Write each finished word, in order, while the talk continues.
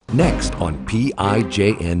Next on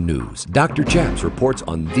PIJN News, Dr. Chaps reports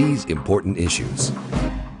on these important issues.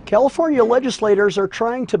 California legislators are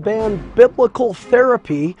trying to ban biblical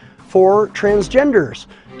therapy for transgenders.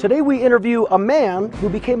 Today we interview a man who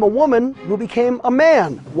became a woman who became a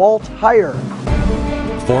man, Walt Heyer.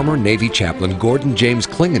 Former Navy chaplain Gordon James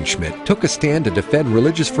Klingenschmitt took a stand to defend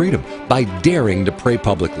religious freedom by daring to pray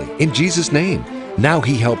publicly in Jesus' name. Now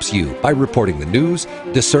he helps you by reporting the news,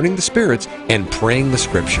 discerning the spirits, and praying the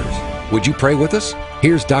scriptures. Would you pray with us?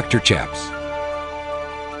 Here's Dr. Chaps.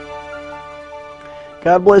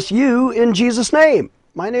 God bless you in Jesus' name.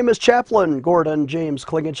 My name is Chaplain Gordon James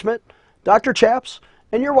Klingenschmitt, Dr. Chaps,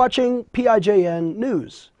 and you're watching PIJN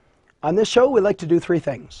News. On this show, we like to do three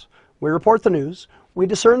things. We report the news, we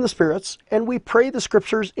discern the spirits, and we pray the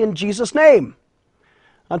scriptures in Jesus' name.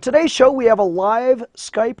 On today's show, we have a live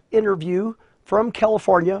Skype interview from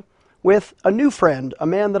California with a new friend, a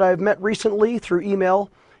man that I've met recently through email.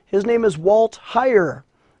 His name is Walt Heyer,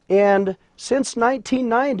 and since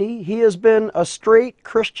 1990, he has been a straight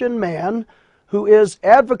Christian man who is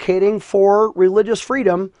advocating for religious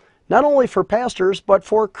freedom, not only for pastors, but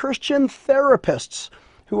for Christian therapists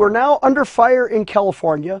who are now under fire in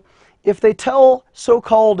California if they tell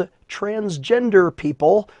so-called transgender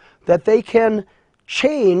people that they can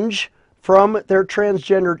change from their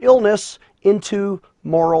transgendered illness into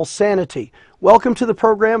moral sanity. Welcome to the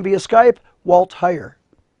program via Skype, Walt Heyer.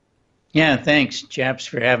 Yeah, thanks, Chaps,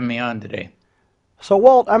 for having me on today. So,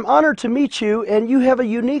 Walt, I'm honored to meet you, and you have a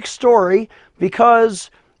unique story because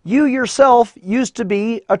you yourself used to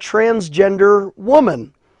be a transgender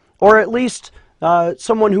woman, or at least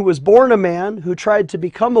someone who was born a man who tried to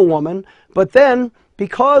become a woman, but then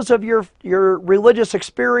because of your religious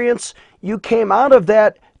experience, you came out of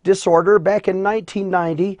that disorder back in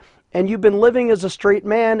 1990, and you've been living as a straight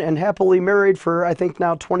man and happily married for, I think,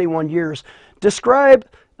 now 21 years. Describe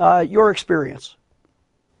your experience.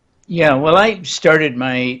 Yeah, well, I started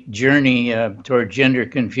my journey toward gender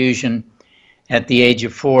confusion at the age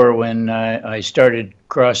of 4 when I started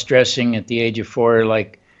cross-dressing at the age of 4,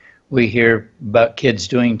 like we hear about kids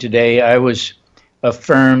doing today. I was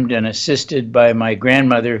affirmed and assisted by my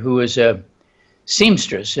grandmother, who was a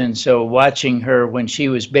seamstress, and so watching her when she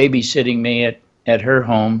was babysitting me at her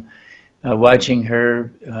home, watching her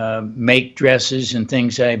make dresses and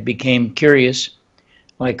things, I became curious.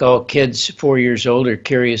 Like all kids 4 years old are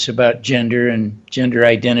curious about gender and gender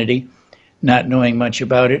identity, not knowing much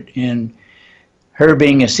about it. And her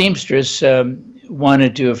being a seamstress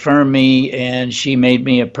wanted to affirm me, and she made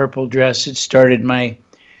me a purple dress. It started my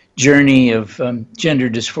journey of gender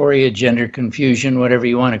dysphoria, gender confusion, whatever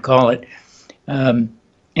you want to call it. And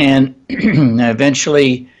I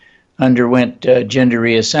eventually underwent gender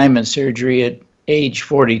reassignment surgery at age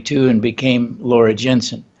 42 and became Laura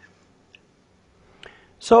Jensen.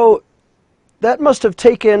 So that must have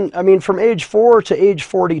taken, I mean, from age 4 to age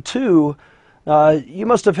 42, you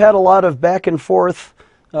must have had a lot of back and forth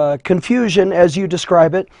confusion as you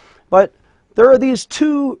describe it. But there are these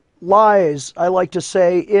two lies, I like to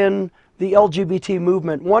say, in the LGBT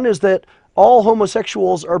movement. One is that all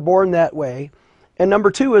homosexuals are born that way. And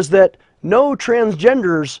number two is that no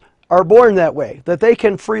transgenders are born that way, that they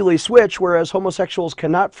can freely switch, whereas homosexuals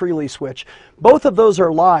cannot freely switch. Both of those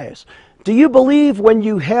are lies. Do you believe when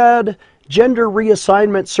you had gender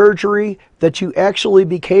reassignment surgery that you actually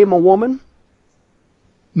became a woman?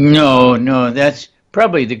 No, that's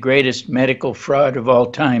probably the greatest medical fraud of all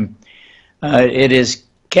time. It is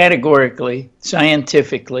categorically,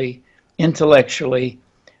 scientifically, intellectually,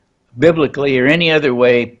 biblically, or any other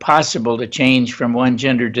way possible to change from one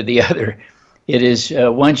gender to the other. It is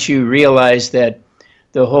once you realize that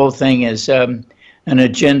the whole thing is an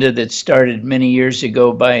agenda that started many years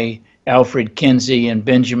ago by Alfred Kinsey and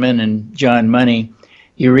Benjamin and John Money,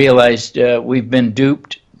 you realized we've been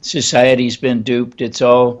duped, society's been duped, it's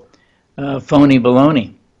all phony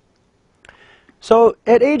baloney. So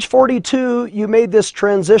at age 42, you made this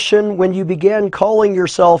transition when you began calling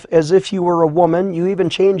yourself as if you were a woman. You even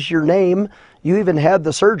changed your name. You even had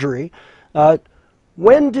the surgery.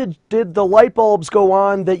 When did the light bulbs go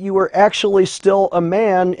on that you were actually still a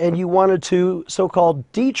man and you wanted to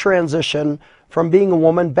so-called detransition from being a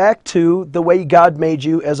woman back to the way God made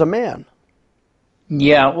you as a man?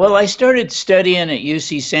 Yeah, well, I started studying at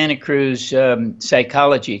UC Santa Cruz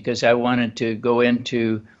psychology because I wanted to go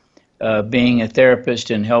into being a therapist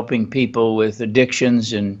and helping people with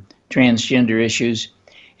addictions and transgender issues.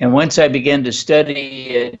 And once I began to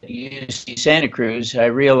study at UC Santa Cruz, I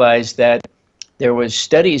realized that there was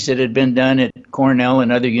studies that had been done at Cornell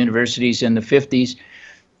and other universities in the 50s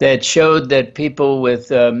that showed that people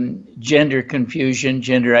with gender confusion,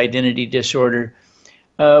 gender identity disorder,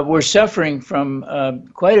 were suffering from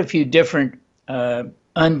quite a few different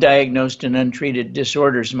undiagnosed and untreated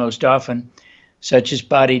disorders most often, such as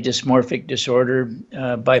body dysmorphic disorder,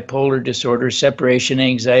 bipolar disorder, separation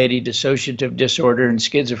anxiety, dissociative disorder, and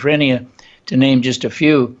schizophrenia, to name just a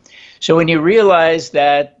few. So when you realize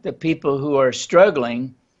that the people who are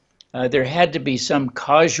struggling, there had to be some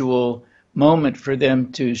causal moment for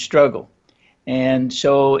them to struggle. And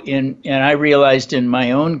so I realized in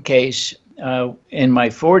my own case, in my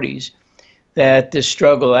 40s, that this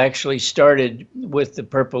struggle actually started with the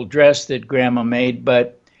purple dress that Grandma made,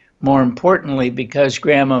 but more importantly, because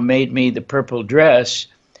Grandma made me the purple dress,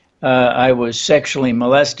 I was sexually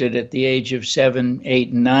molested at the age of 7,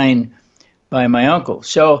 8, and 9 by my uncle.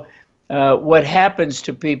 So what happens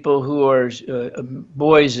to people who are,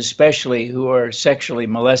 boys especially, who are sexually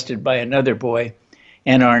molested by another boy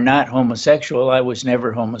and are not homosexual? I was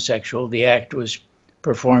never homosexual. The act was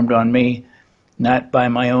performed on me, not by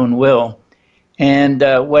my own will. And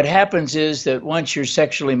what happens is that once you're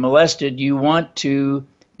sexually molested, you want to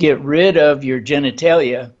get rid of your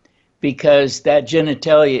genitalia, because that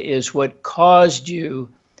genitalia is what caused you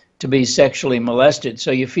to be sexually molested. So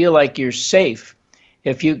you feel like you're safe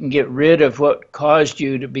if you can get rid of what caused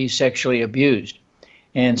you to be sexually abused.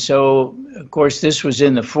 And so, of course, this was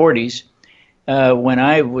in the 40s. When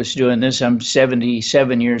I was doing this, I'm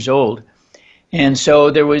 77 years old. And so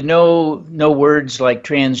there was no words like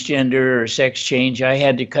transgender or sex change. I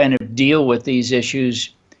had to kind of deal with these issues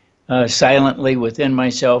silently within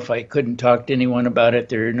myself. I couldn't talk to anyone about it.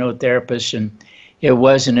 There are no therapists. And it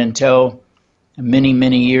wasn't until many,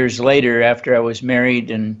 many years later, after I was married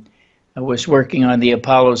and I was working on the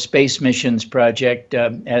Apollo space missions project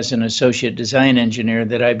as an associate design engineer,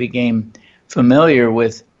 that I became familiar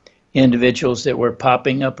with individuals that were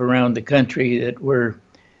popping up around the country that were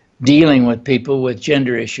dealing with people with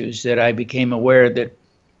gender issues, that I became aware that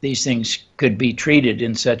these things could be treated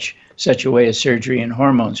in such a way as surgery and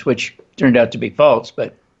hormones, which turned out to be false,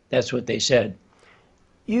 but that's what they said.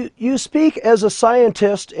 You speak as a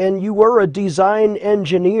scientist, and you were a design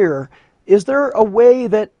engineer. Is there a way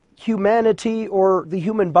that humanity or the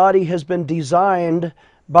human body has been designed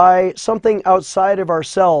by something outside of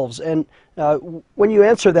ourselves? And when you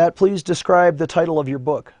answer that, please describe the title of your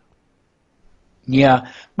book.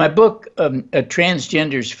 Yeah, my book, A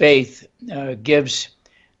Transgender's Faith, gives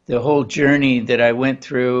the whole journey that I went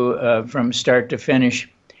through from start to finish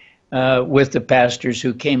with the pastors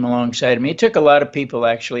who came alongside of me. It took a lot of people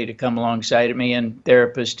actually to come alongside of me, and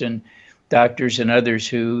therapists and doctors and others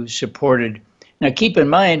who supported. Now keep in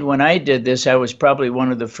mind, when I did this, I was probably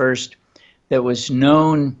one of the first that was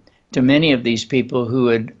known to many of these people who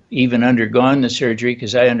had even undergone the surgery,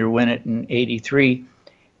 because I underwent it in '83.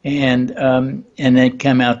 And then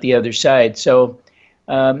come out the other side. So,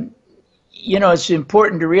 it's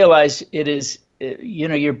important to realize it is,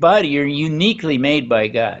 your body, you're uniquely made by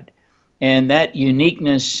God. And that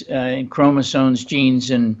uniqueness in chromosomes, genes,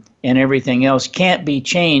 and everything else can't be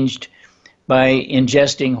changed by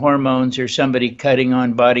ingesting hormones or somebody cutting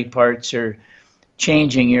on body parts or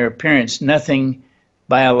changing your appearance. Nothing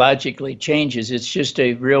biologically changes. It's just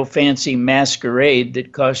a real fancy masquerade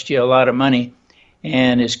that costs you a lot of money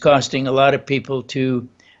and is costing a lot of people to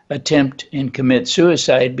attempt and commit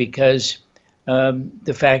suicide, because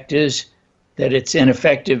the fact is that it's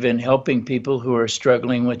ineffective in helping people who are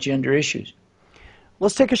struggling with gender issues.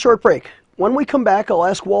 Let's take a short break. When we come back, I'll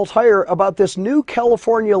ask Walt Heyer about this new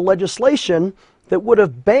California legislation that would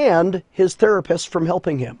have banned his therapist from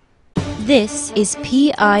helping him. This is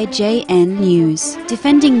PIJN News,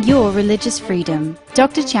 defending your religious freedom.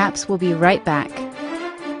 Dr. Chaps will be right back.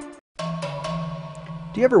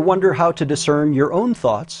 Do you ever wonder how to discern your own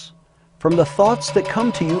thoughts from the thoughts that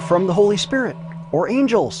come to you from the Holy Spirit, or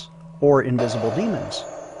angels, or invisible demons?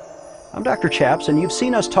 I'm Dr. Chaps, and you've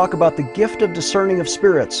seen us talk about the gift of discerning of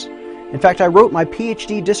spirits. In fact, I wrote my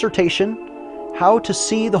PhD dissertation, How to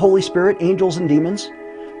See the Holy Spirit, Angels, and Demons.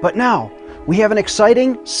 But now, we have an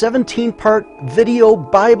exciting 17-part video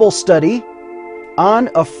Bible study on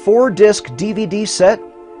a 4-disc DVD set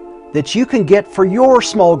that you can get for your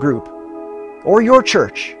small group or your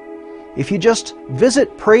church if you just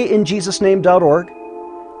visit prayinjesusname.org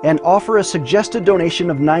and offer a suggested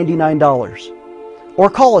donation of $99. Or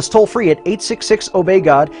call us toll-free at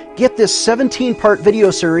 866-OBEY-GOD. Get this 17-part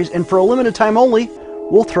video series, and for a limited time only,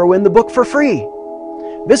 we'll throw in the book for free.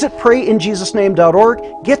 Visit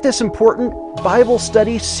prayinjesusname.org. Get this important Bible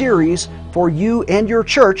study series for you and your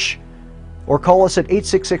church, or call us at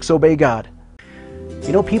 866-OBEY-GOD.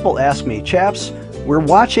 You know, people ask me, Chaps, we're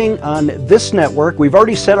watching on this network. We've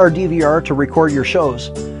already set our DVR to record your shows,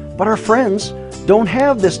 but our friends don't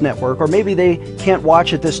have this network, or maybe they can't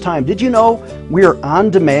watch at this time, did you know we are on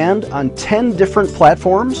demand on 10 different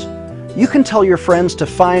platforms? You can tell your friends to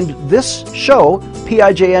find this show,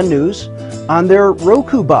 PIJN News, on their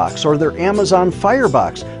Roku box or their Amazon Fire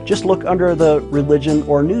box. Just look under the religion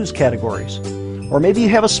or news categories. Or maybe you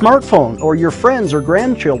have a smartphone, or your friends or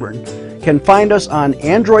grandchildren can find us on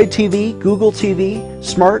Android TV, Google TV,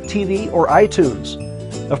 Smart TV, or iTunes.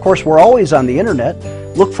 Of course, we're always on the internet.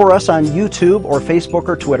 Look for us on YouTube or Facebook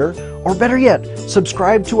or Twitter, or better yet,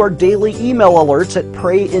 subscribe to our daily email alerts at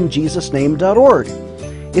prayinjesusname.org.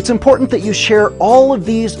 It's important that you share all of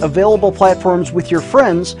these available platforms with your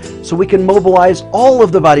friends so we can mobilize all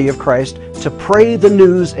of the body of Christ to pray the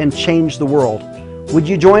news and change the world. Would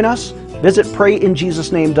you join us? Visit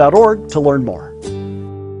prayinjesusname.org to learn more.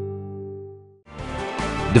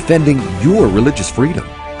 Defending your religious freedom.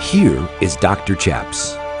 Here is Dr.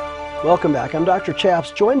 Chaps. Welcome back. I'm Dr. Chaps,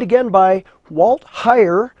 joined again by Walt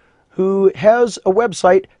Heyer, who has a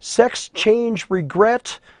website,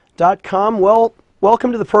 sexchangeregret.com. Well,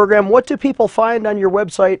 welcome to the program. What do people find on your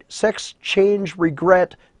website,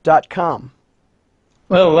 sexchangeregret.com?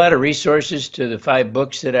 Well, a lot of resources to the 5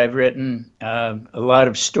 books that I've written, a lot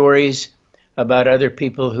of stories about other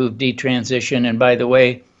people who've detransitioned. And by the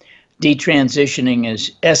way, detransitioning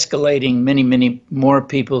is escalating. Many, many more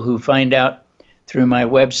people who find out through my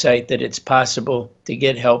website that it's possible to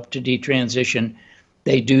get help to detransition,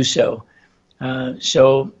 they do so.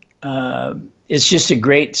 It's just a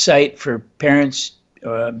great site for parents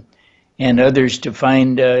and others to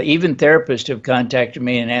find. Even therapists have contacted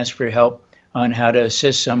me and asked for help on how to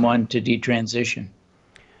assist someone to detransition.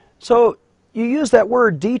 So you use that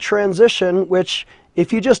word detransition, which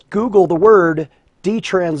if you just Google the word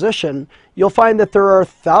detransition, you'll find that there are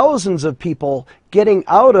thousands of people getting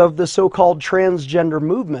out of the so-called transgender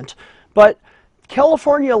movement. But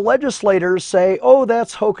California legislators say, oh,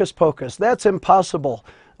 that's hocus pocus, that's impossible.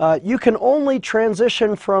 You can only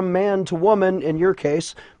transition from man to woman in your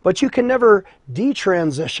case, but you can never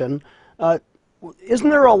detransition. Isn't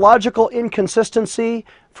there a logical inconsistency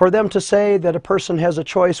for them to say that a person has a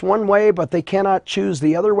choice one way, but they cannot choose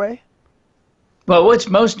the other way? Well, what's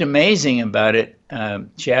most amazing about it,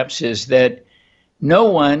 chaps, is that no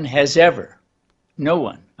one,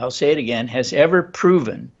 I'll say it again, has ever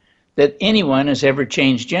proven that anyone has ever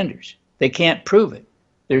changed genders. They can't prove it.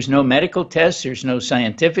 There's no medical test, there's no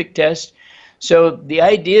scientific test. So the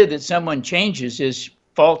idea that someone changes is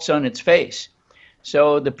false on its face.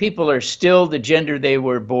 So the people are still the gender they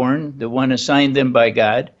were born, the one assigned them by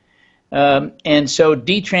God. And so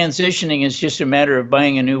detransitioning is just a matter of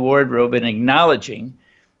buying a new wardrobe and acknowledging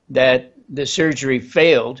that the surgery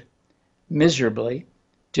failed miserably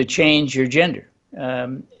to change your gender.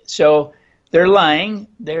 So they're lying.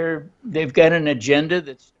 They've got an agenda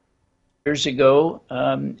that's years ago,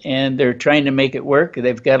 and they're trying to make it work.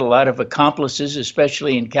 They've got a lot of accomplices,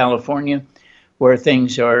 especially in California, where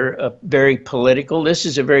things are very political. This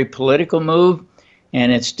is a very political move,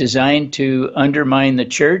 and it's designed to undermine the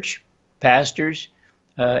church, pastors,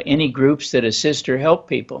 any groups that assist or help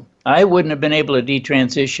people. I wouldn't have been able to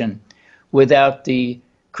detransition without the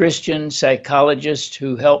Christian psychologists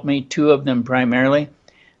who helped me, 2 of them primarily,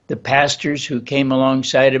 the pastors who came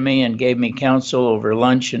alongside of me and gave me counsel over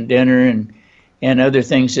lunch and dinner and other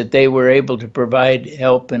things, that they were able to provide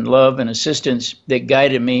help and love and assistance that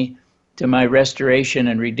guided me to my restoration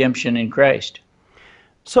and redemption in Christ.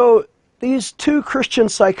 So these 2 Christian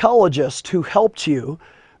psychologists who helped you,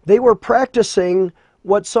 they were practicing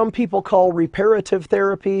what some people call reparative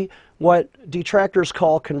therapy, what detractors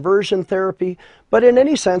call conversion therapy, but in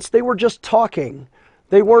any sense, they were just talking.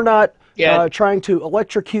 They were not trying to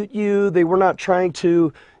electrocute you. They were not trying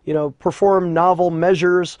to, perform novel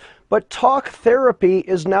measures. But talk therapy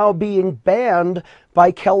is now being banned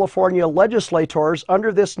by California legislators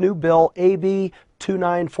under this new bill, AB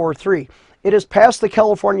 2943. It has passed the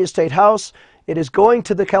California State House. It is going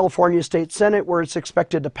to the California State Senate, where it's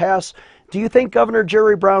expected to pass. Do you think Governor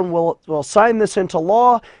Jerry Brown will sign this into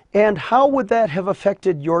law? And how would that have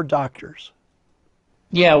affected your doctors?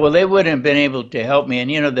 Yeah, well, they wouldn't have been able to help me.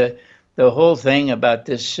 And, the whole thing about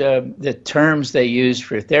this, the terms they use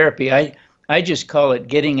for therapy, I just call it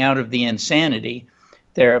getting out of the insanity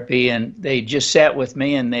therapy. And they just sat with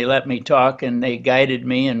me and they let me talk and they guided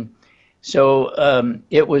me. And so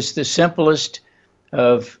it was the simplest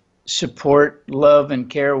of support, love, and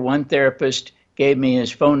care. One therapist gave me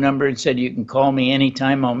his phone number and said, you can call me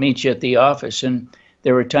anytime, I'll meet you at the office. And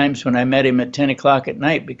there were times when I met him at 10 o'clock at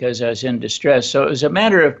night because I was in distress. So it was a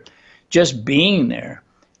matter of just being there.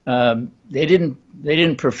 They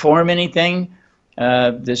didn't perform anything.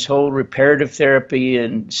 This whole reparative therapy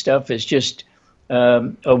and stuff is just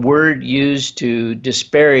a word used to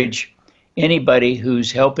disparage anybody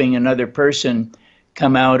who's helping another person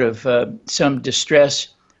come out of some distress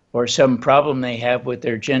or some problem they have with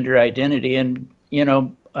their gender identity. And, you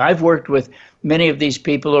know, I've worked with many of these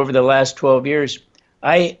people over the last 12 years.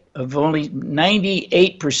 I have only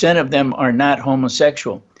 98% of them are not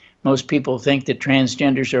homosexual. Most people think that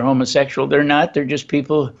transgenders are homosexual. They're not. They're just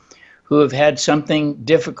people who have had something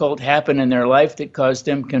difficult happen in their life that caused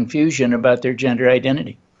them confusion about their gender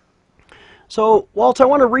identity. So, Walt, I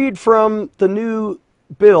want to read from the new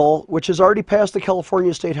bill, which has already passed the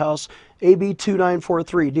California State House. AB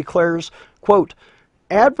 2943 declares, quote,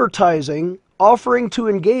 advertising offering to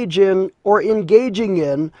engage in or engaging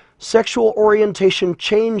in sexual orientation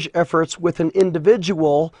change efforts with an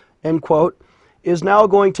individual, end quote, is now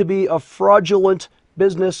going to be a fraudulent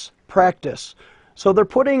business practice. So they're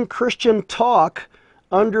putting Christian talk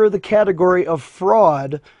under the category of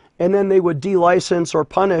fraud, and then they would delicense or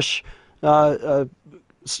punish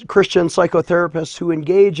Christian psychotherapists who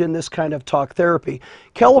engage in this kind of talk therapy.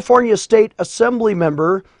 California State Assembly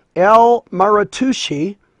member Al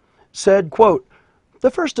Maratucci said, quote,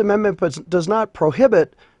 the First Amendment does not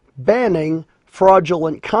prohibit banning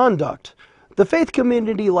fraudulent conduct. The faith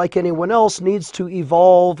community, like anyone else, needs to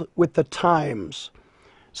evolve with the times.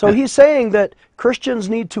 So he's saying that Christians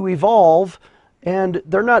need to evolve, and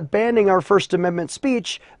they're not banning our First Amendment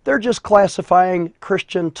speech. They're just classifying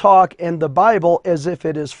Christian talk and the Bible as if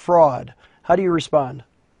it is fraud. How do you respond?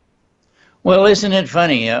 Well, isn't it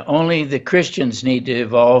funny? Only the Christians need to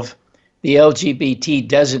evolve. The LGBT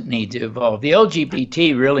doesn't need to evolve. The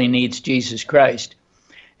LGBT really needs Jesus Christ.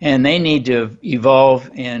 And they need to evolve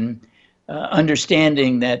in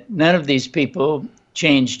understanding that none of these people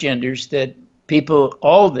change genders, that people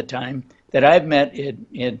all the time that I've met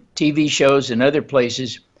in TV shows and other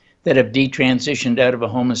places that have detransitioned out of a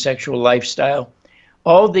homosexual lifestyle,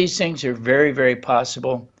 all these things are very, very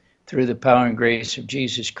possible through the power and grace of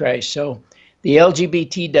Jesus Christ. So the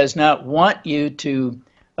LGBT does not want you to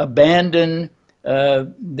abandon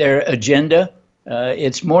their agenda.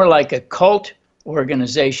 It's more like a cult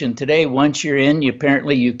organization today. Once you're in,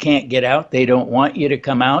 apparently you can't get out. They don't want you to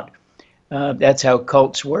come out. That's how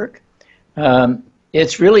cults work.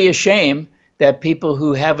 It's really a shame that people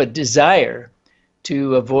who have a desire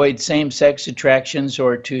to avoid same-sex attractions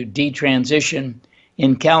or to detransition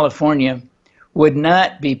in California would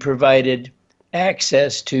not be provided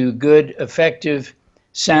access to good, effective,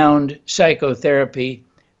 sound psychotherapy,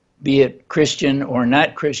 be it Christian or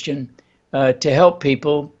not Christian, to help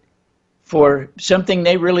people for something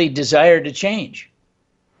they really desire to change.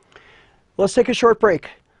 Let's take a short break.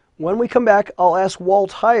 When we come back, I'll ask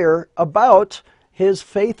Walt Heyer about his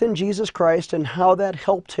faith in Jesus Christ and how that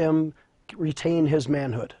helped him retain his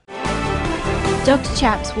manhood. Dr.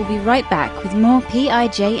 Chaps will be right back with more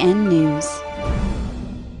PIJN news.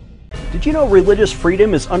 Did you know religious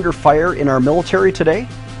freedom is under fire in our military today?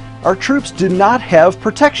 Our troops do not have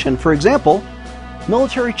protection. For example,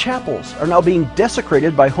 military chapels are now being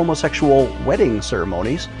desecrated by homosexual wedding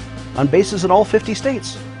ceremonies on bases in all 50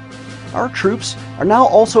 states. Our troops are now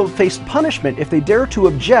also face punishment if they dare to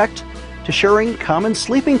object to sharing common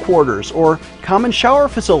sleeping quarters or common shower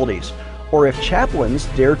facilities, or if chaplains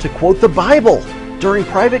dare to quote the Bible during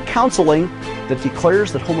private counseling that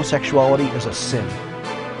declares that homosexuality is a sin.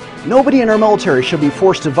 Nobody in our military should be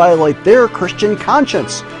forced to violate their Christian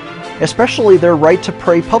conscience, especially their right to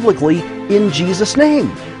pray publicly in Jesus'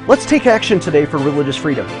 name. Let's take action today for religious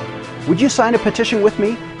freedom. Would you sign a petition with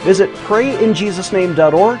me? Visit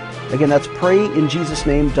prayinjesusname.org. Again, that's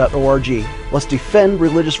prayinjesusname.org. Let's defend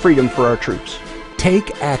religious freedom for our troops.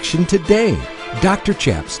 Take action today. Dr.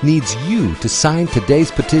 Chaps needs you to sign today's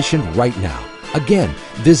petition right now. Again,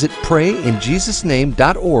 visit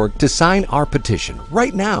prayinjesusname.org to sign our petition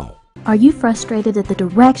right now. Are you frustrated at the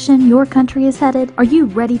direction your country is headed? Are you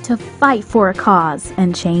ready to fight for a cause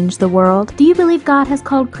and change the world? Do you believe God has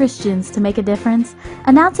called Christians to make a difference?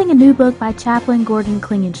 Announcing a new book by Chaplain Gordon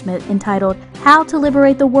Klingenschmitt entitled How to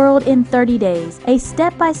Liberate the World in 30 Days, a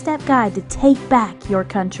step-by-step guide to take back your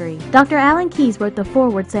country. Dr. Alan Keyes wrote the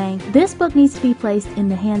foreword saying, this book needs to be placed in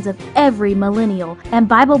the hands of every millennial and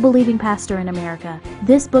Bible-believing pastor in America.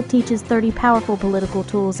 This book teaches 30 powerful political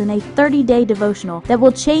tools in a 30-day devotional that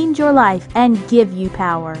will change your life and give you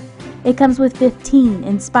power. It comes with 15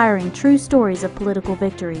 inspiring true stories of political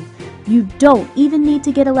victory. You don't even need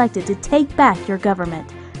to get elected to take back your government.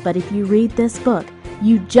 But if you read this book,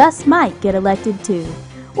 you just might get elected too.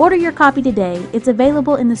 Order your copy today. It's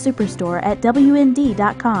available in the Superstore at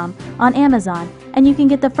WND.com, on Amazon, and you can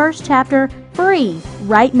get the first chapter free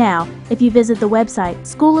right now if you visit the website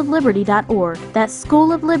schoolofliberty.org. That's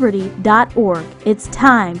schoolofliberty.org. It's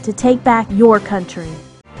time to take back your country.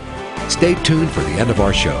 Stay tuned for the end of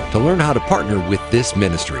our show to learn how to partner with this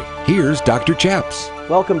ministry. Here's Dr. Chaps.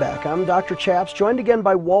 Welcome back. I'm Dr. Chaps, joined again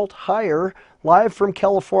by Walt Heyer, live from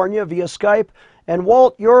California via Skype. And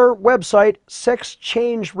Walt, your website,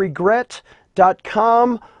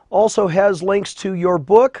 sexchangeregret.com, also has links to your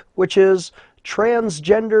book, which is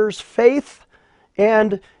Transgender's Faith.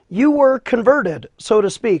 And you were converted, so to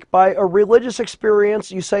speak, by a religious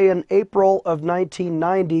experience, you say, in April of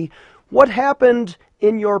 1990. What happened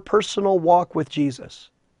in your personal walk with Jesus?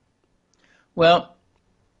 Well,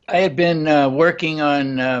 I had been working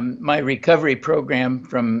on my recovery program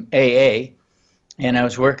from AA, and I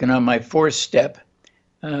was working on my fourth step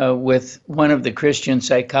with one of the Christian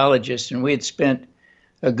psychologists, and we had spent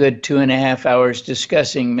a good 2.5 hours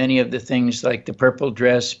discussing many of the things like the purple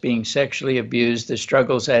dress, being sexually abused, the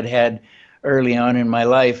struggles I'd had early on in my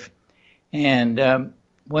life. And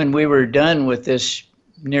when we were done with this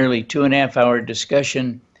nearly 2.5 hour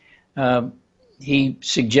discussion, he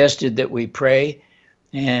suggested that we pray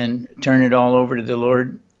and turn it all over to the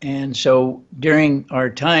Lord. And so during our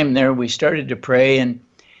time there, we started to pray, and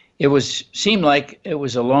it seemed like it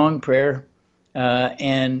was a long prayer.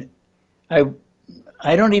 And I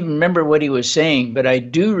don't even remember what he was saying, but I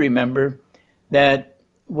do remember that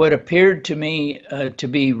what appeared to me to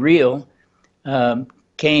be real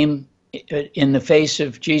came in the face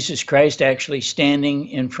of Jesus Christ actually standing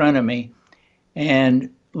in front of me.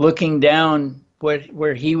 And looking down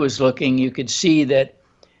where he was looking, you could see that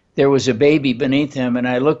there was a baby beneath him. And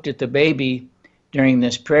I looked at the baby during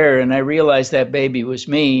this prayer, and I realized that baby was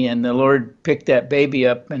me. And the Lord picked that baby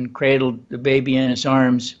up and cradled the baby in his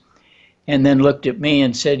arms, and then looked at me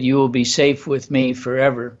and said, "You will be safe with me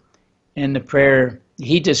forever." And the prayer,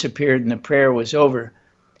 he disappeared and the prayer was over.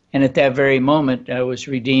 And at that very moment, I was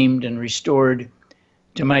redeemed and restored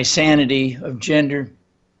to my sanity of gender,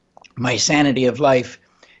 my sanity of life.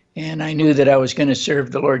 And I knew that I was going to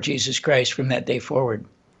serve the Lord Jesus Christ from that day forward.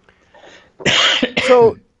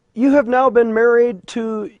 So you have now been married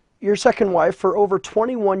to your second wife for over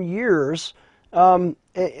 21 years. And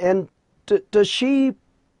does she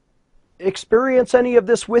experience any of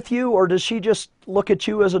this with you, or does she just look at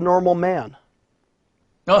you as a normal man?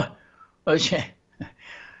 Oh, well,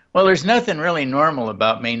 there's nothing really normal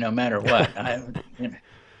about me, no matter what.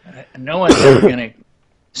 No one's ever going to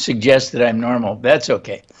suggest that I'm normal. That's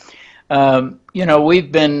okay.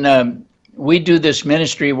 We do this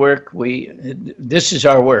ministry work. This is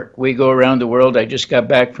our work. We go around the world. I just got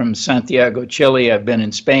back from Santiago, Chile. I've been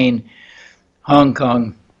in Spain, Hong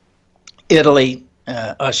Kong, Italy,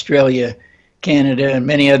 Australia, Canada, and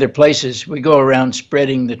many other places. We go around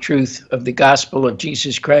spreading the truth of the gospel of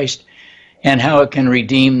Jesus Christ and how it can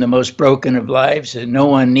redeem the most broken of lives, and no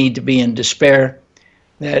one need to be in despair,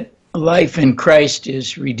 that life in Christ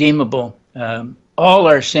is redeemable. All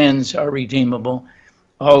our sins are redeemable.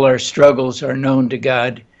 All our struggles are known to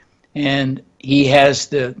God, and he has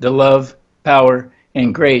the love, power,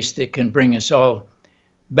 and grace that can bring us all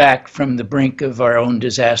back from the brink of our own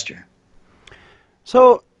disaster.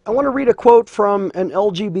 So I want to read a quote from an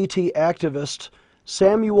LGBT activist.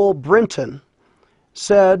 Samuel Brinton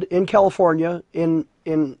said in California, in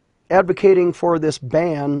advocating for this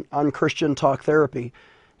ban on Christian talk therapy,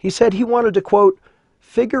 he said he wanted to, quote,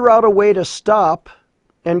 figure out a way to stop,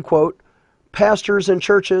 end quote, pastors and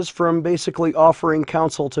churches from basically offering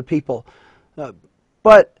counsel to people.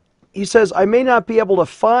 But he says, I may not be able to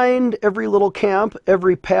find every little camp,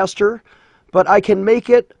 every pastor, but I can make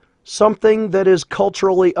it something that is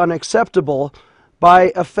culturally unacceptable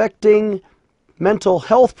by affecting mental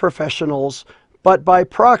health professionals, but by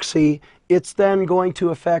proxy, it's then going to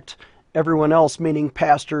affect everyone else, meaning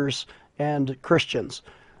pastors and Christians.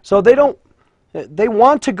 So they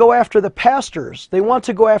want to go after the pastors. They want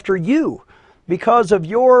to go after you because of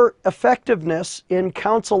your effectiveness in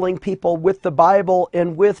counseling people with the Bible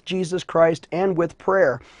and with Jesus Christ and with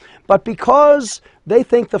prayer. But because they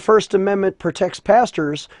think the First Amendment protects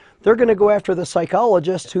pastors, they're going to go after the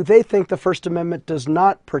psychologists who they think the First Amendment does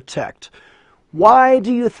not protect. Why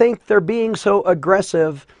do you think they're being so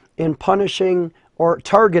aggressive in punishing or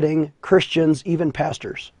targeting Christians, even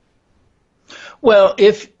pastors? Well,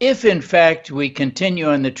 if in fact we continue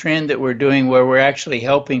on the trend that we're doing, where we're actually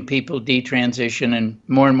helping people detransition and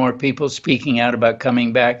more people speaking out about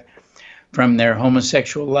coming back from their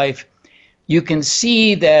homosexual life, you can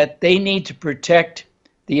see that they need to protect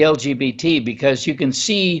the LGBT, because you can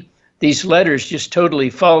see these letters just totally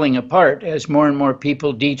falling apart as more and more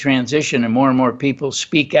people detransition and more people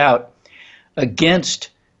speak out against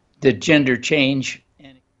the gender change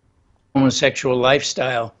and homosexual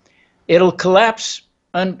lifestyle, it'll collapse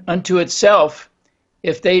unto itself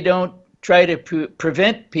if they don't try to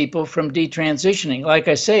prevent people from detransitioning. Like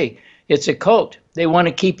I say, it's a cult. They want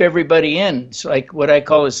to keep everybody in. It's like what I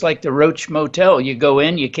call, it's like the Roach Motel. You go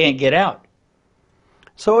in, you can't get out.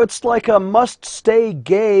 So it's like a must-stay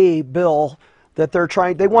gay bill that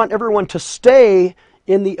they want everyone to stay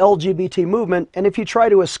in the LGBT movement, and if you try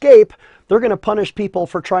to escape, they're going to punish people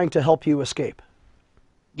for trying to help you escape.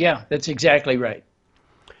 Yeah, that's exactly right.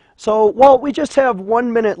 So, Walt, we just have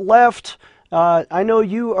 1 minute left. I know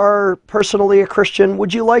you are personally a Christian.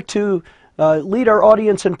 Would you like to lead our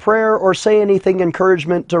audience in prayer or say anything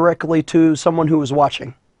encouragement directly to someone who is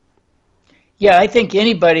watching? Yeah, I think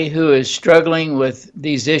anybody who is struggling with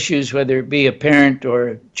these issues, whether it be a parent or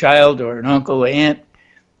a child or an uncle, aunt,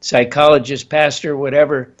 psychologist, pastor,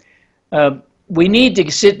 whatever, we need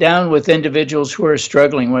to sit down with individuals who are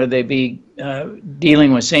struggling, whether they be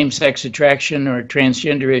dealing with same-sex attraction or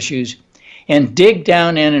transgender issues, and dig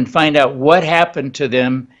down in and find out what happened to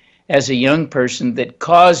them as a young person that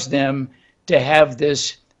caused them to have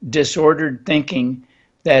this disordered thinking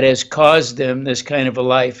that has caused them this kind of a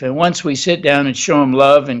life. And once we sit down and show them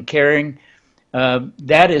love and caring,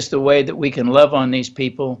 that is the way that we can love on these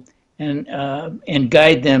people and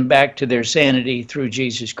guide them back to their sanity through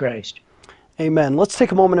Jesus Christ. Amen. Let's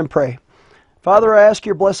take a moment and pray. Father, I ask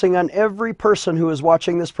your blessing on every person who is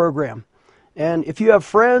watching this program. And if you have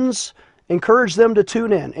friends, encourage them to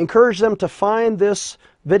tune in. Encourage them to find this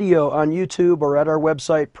video on YouTube or at our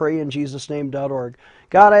website, prayinjesusname.org.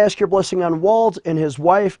 God, I ask your blessing on Walt and his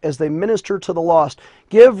wife as they minister to the lost.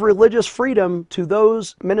 Give religious freedom to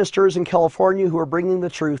those ministers in California who are bringing the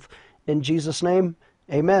truth. In Jesus' name,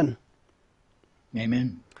 amen.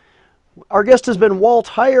 Amen. Our guest has been Walt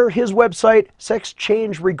Heyer. His website,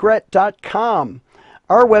 sexchangeregret.com.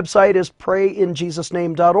 Our website is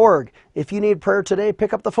prayinjesusname.org. If you need prayer today,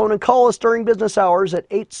 pick up the phone and call us during business hours at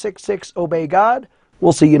 866-OBEY-GOD.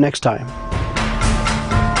 We'll see you next time.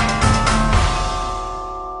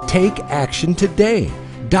 Take action today.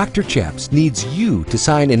 Dr. Chaps needs you to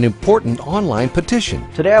sign an important online petition.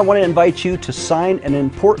 Today I want to invite you to sign an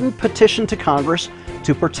important petition to Congress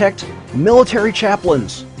to protect military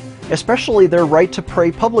chaplains, especially their right to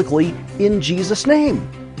pray publicly in Jesus' name.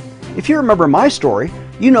 If you remember my story,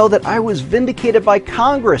 you know that I was vindicated by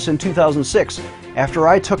Congress in 2006 after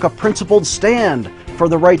I took a principled stand for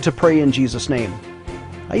the right to pray in Jesus' name.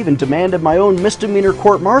 I even demanded my own misdemeanor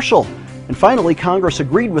court-martial, and finally Congress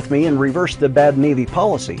agreed with me and reversed the bad Navy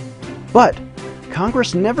policy. But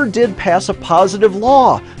Congress never did pass a positive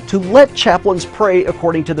law to let chaplains pray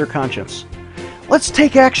according to their conscience. Let's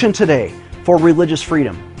take action today for religious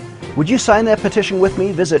freedom. Would you sign that petition with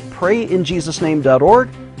me? Visit prayinjesusname.org.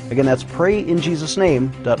 Again, that's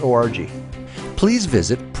prayinjesusname.org. Please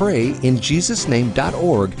visit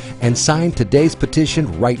prayinjesusname.org and sign today's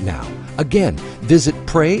petition right now. Again, visit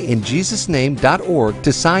prayinjesusname.org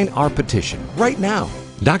to sign our petition right now.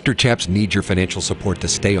 Dr. Chaps needs your financial support to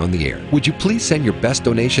stay on the air. Would you please send your best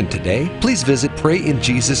donation today? Please visit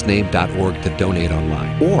prayinjesusname.org to donate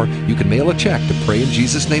online. Or you can mail a check to Pray in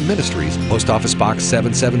Jesus Name Ministries, Post Office Box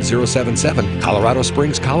 77077, Colorado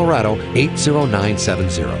Springs, Colorado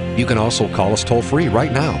 80970. You can also call us toll-free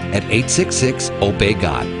right now at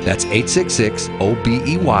 866-OBEY-GOD. That's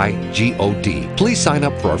 866-OBEY-GOD. Please sign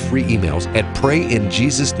up for our free emails at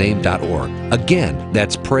prayinjesusname.org. Again,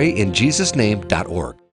 that's prayinjesusname.org.